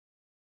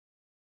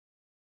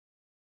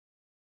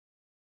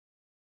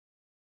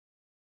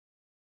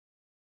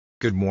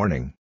Good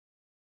morning.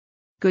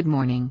 Good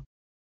morning.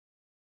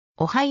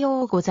 おは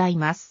ようござい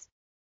ます。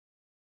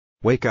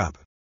Wake up.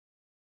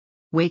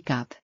 Wake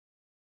up.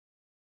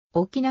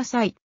 起きな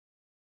さい。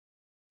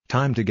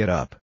Time to get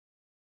up.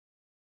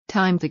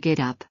 Time to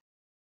get up.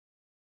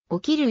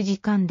 起きる時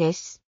間で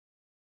す。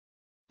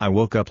I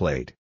woke up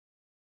late.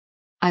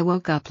 I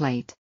woke up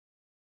late.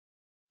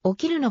 起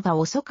きるのが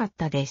遅かっ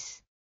たで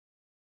す。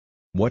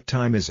What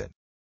time is it?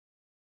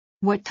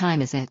 What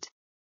time is it?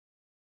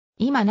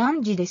 今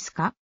何時です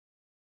か？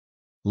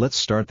 Let's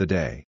start the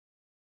day.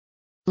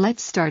 Let's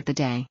start the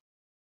day.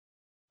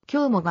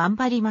 今日も頑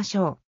張りまし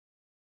ょ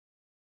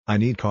I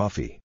need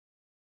coffee.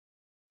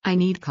 I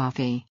need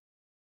coffee. う。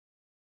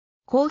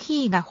コー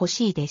ヒーが欲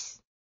しいで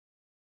す。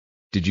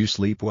Did you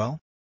sleep well?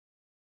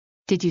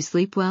 Did you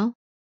sleep well?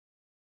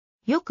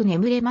 よく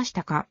眠れまし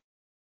たか？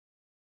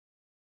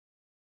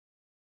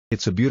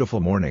 It's a beautiful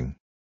morning.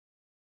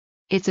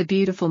 It's a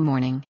beautiful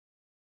morning.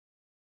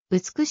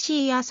 美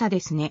しい朝で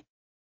すね。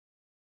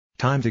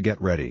Time to get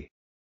ready.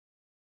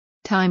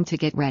 Time to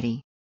get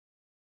ready.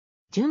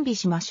 準備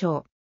しまし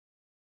ょ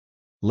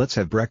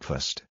Let's have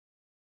breakfast.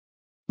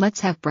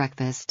 Let's have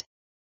breakfast. う。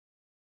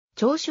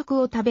朝食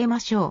を食べま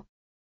しょ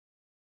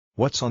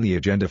What's on the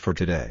agenda for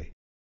today?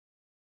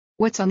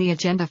 What's on the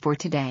agenda for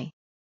today? う。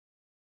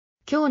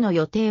今日の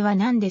予定は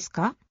何です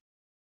か？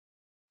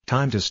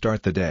 Time to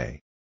start the day.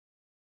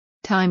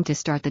 Time to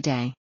start the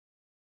day.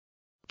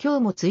 今日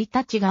も1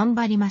日頑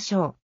張りまし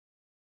ょ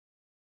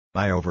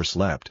I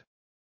overslept.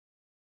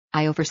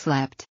 I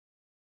overslept. う。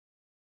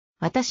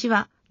私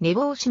は寝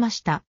坊しま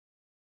した。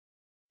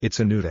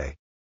It's a new day.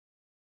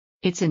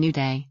 It's a new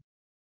day.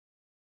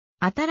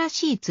 新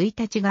しい1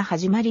日が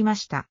始まりま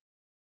した。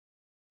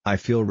I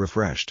feel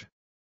refreshed.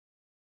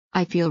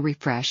 I feel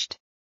refreshed.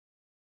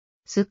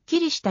 すっき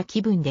りした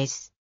気分で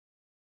す。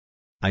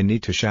I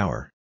need to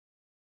shower.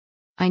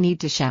 I need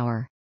to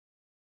shower.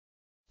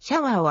 シ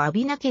ャワーを浴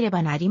びなけれ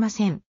ばなりま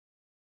せん。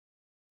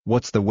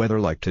What's the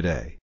weather like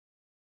today?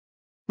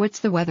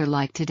 What's the weather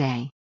like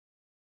today?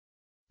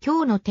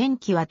 今日の天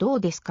気はど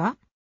うですか？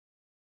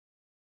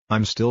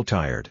 I'm still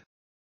tired.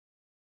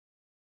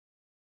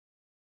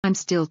 I'm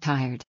still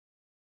tired.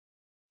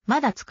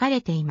 まだ疲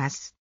れていま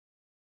す。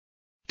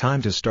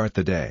Time to start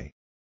the day.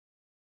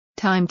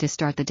 Time to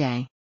start the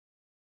day.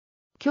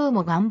 今日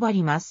も頑張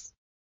ります。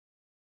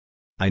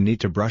I need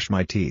to brush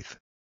my teeth.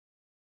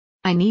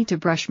 I need to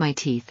brush my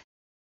teeth.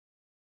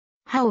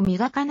 歯を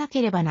磨かな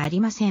ければなり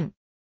ません。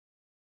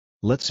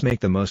Let's make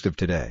the most of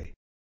today.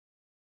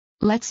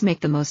 Let's make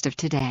the most of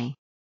today.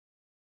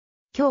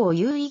 今日を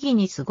有意義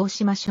に過ご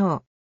しましょ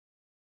う。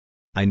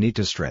I need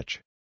to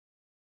stretch.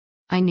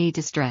 I need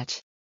to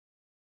stretch.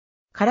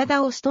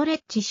 体をストレッ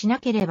チしな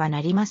ければ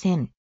なりませ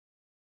ん。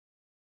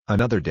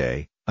Another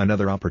day,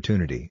 another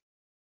opportunity.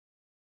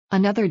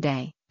 Another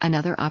day,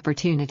 another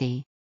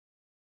opportunity.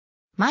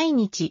 毎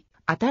日、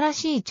新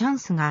しいチャン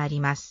スがあり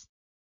ます。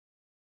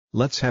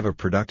Let's have a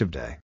productive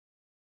day.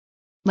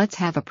 Let's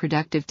have a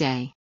productive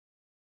day.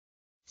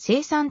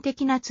 生産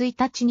的な1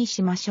日に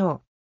しましょ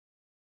う。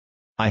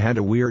I had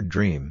a weird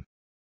dream.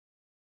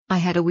 I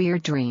had a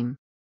weird dream.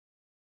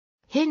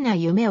 変な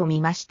夢を見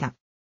ました。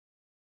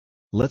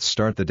Let's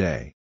start the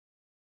day.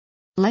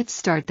 Let's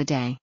start the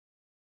day.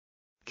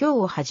 今日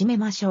を始め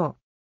ましょ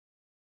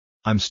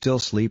I'm still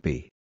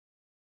sleepy.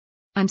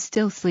 I'm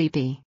still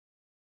sleepy. う。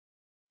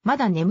ま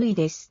だ眠い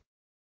です。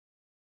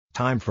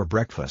Time for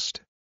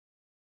breakfast.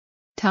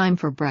 Time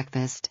for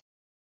breakfast.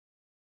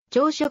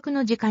 朝食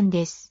の時間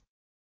です。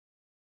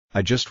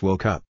I just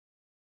woke up.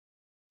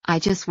 I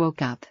just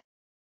woke up.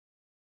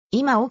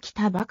 今起き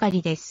たばか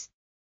りです。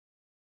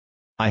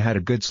I had a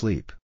good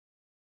sleep.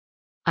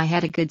 I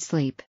had a good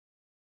sleep.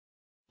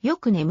 よ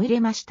く眠れ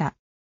ました。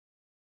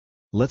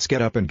Let's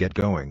get up and get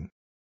going.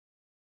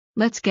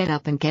 Let's get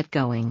up and get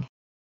going.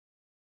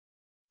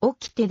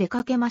 起きて出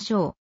かけまし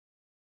ょ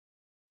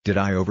Did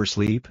I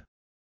oversleep?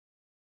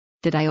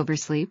 Did I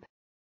oversleep? う。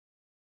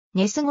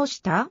寝過ご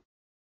した？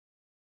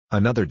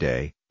 Another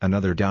day,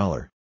 another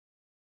dollar.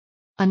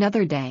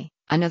 Another day,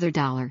 another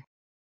dollar.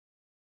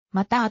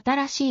 また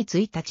新しい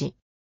1日。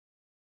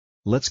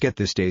Let's get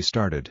this day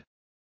started.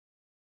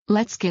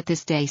 Let's get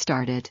this day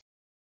started.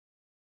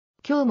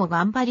 今日も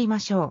頑張りま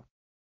しょ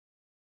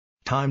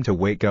Time to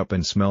wake up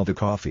and smell the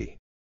coffee.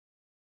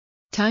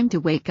 Time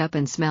to wake up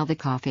and smell the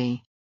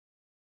coffee.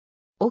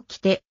 う。起き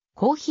て、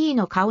コーヒー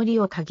の香り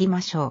を嗅ぎ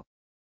ましょ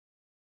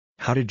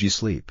How did you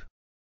sleep?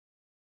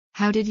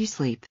 How did you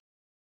sleep?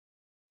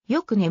 う。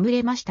よく眠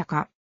れました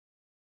か？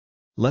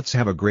 Let's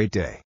have a great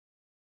day.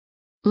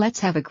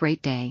 Let's have a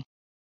great day.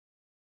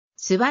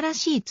 素晴ら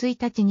しい1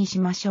日にし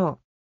ましょ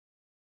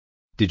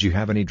Did you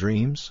have any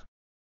dreams?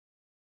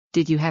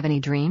 Did you have any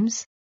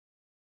dreams? う。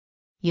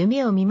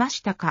夢を見ま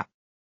したか？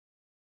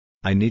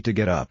 I need to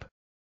get up.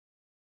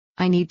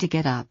 I need to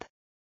get up.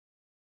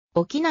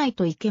 起きない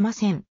といけま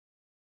せん。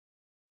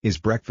Is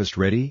breakfast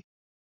ready?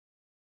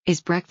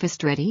 Is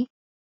breakfast ready?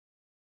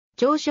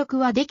 朝食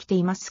はできて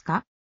います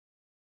か？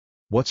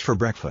 What's for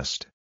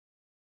breakfast?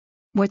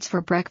 What's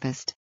for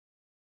breakfast?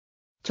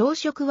 朝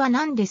食は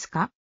何です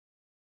か？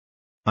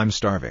 I'm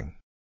starving.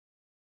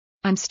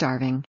 I'm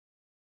starving.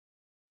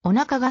 お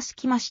腹が空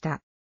きまし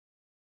た。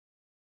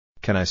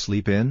Can I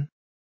sleep in?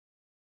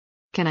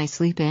 Can I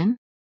sleep in?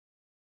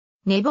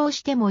 寝坊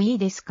してもいい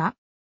ですか？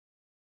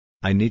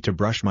 I need to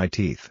brush my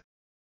teeth.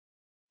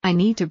 I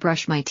need to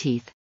brush my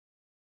teeth.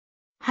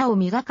 歯を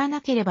磨か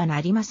なければ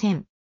なりませ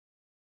ん。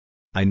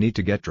I need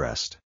to get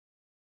dressed.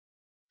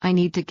 I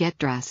need to get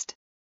dressed.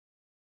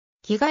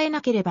 着替え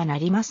なければな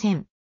りませ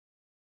ん。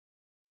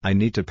I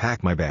need to pack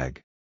my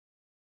bag.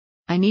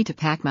 I need to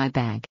pack my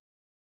bag.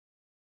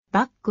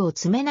 バッグを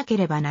詰めなけ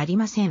ればなり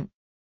ません。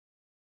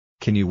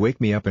Can you wake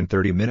me up in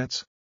 30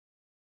 minutes?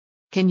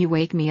 Can you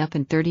wake me up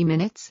in 30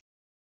 minutes?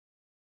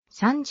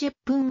 30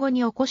分後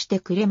に起こして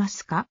くれま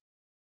すか？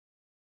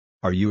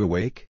 Are you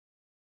awake?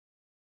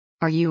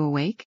 Are you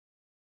awake?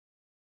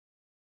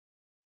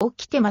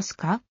 起きてます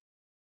か？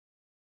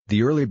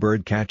 The early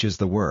bird catches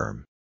the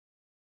worm.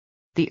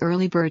 The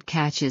early bird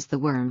catches the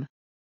worm.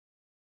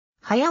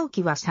 早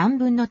起きは3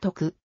分の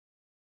得。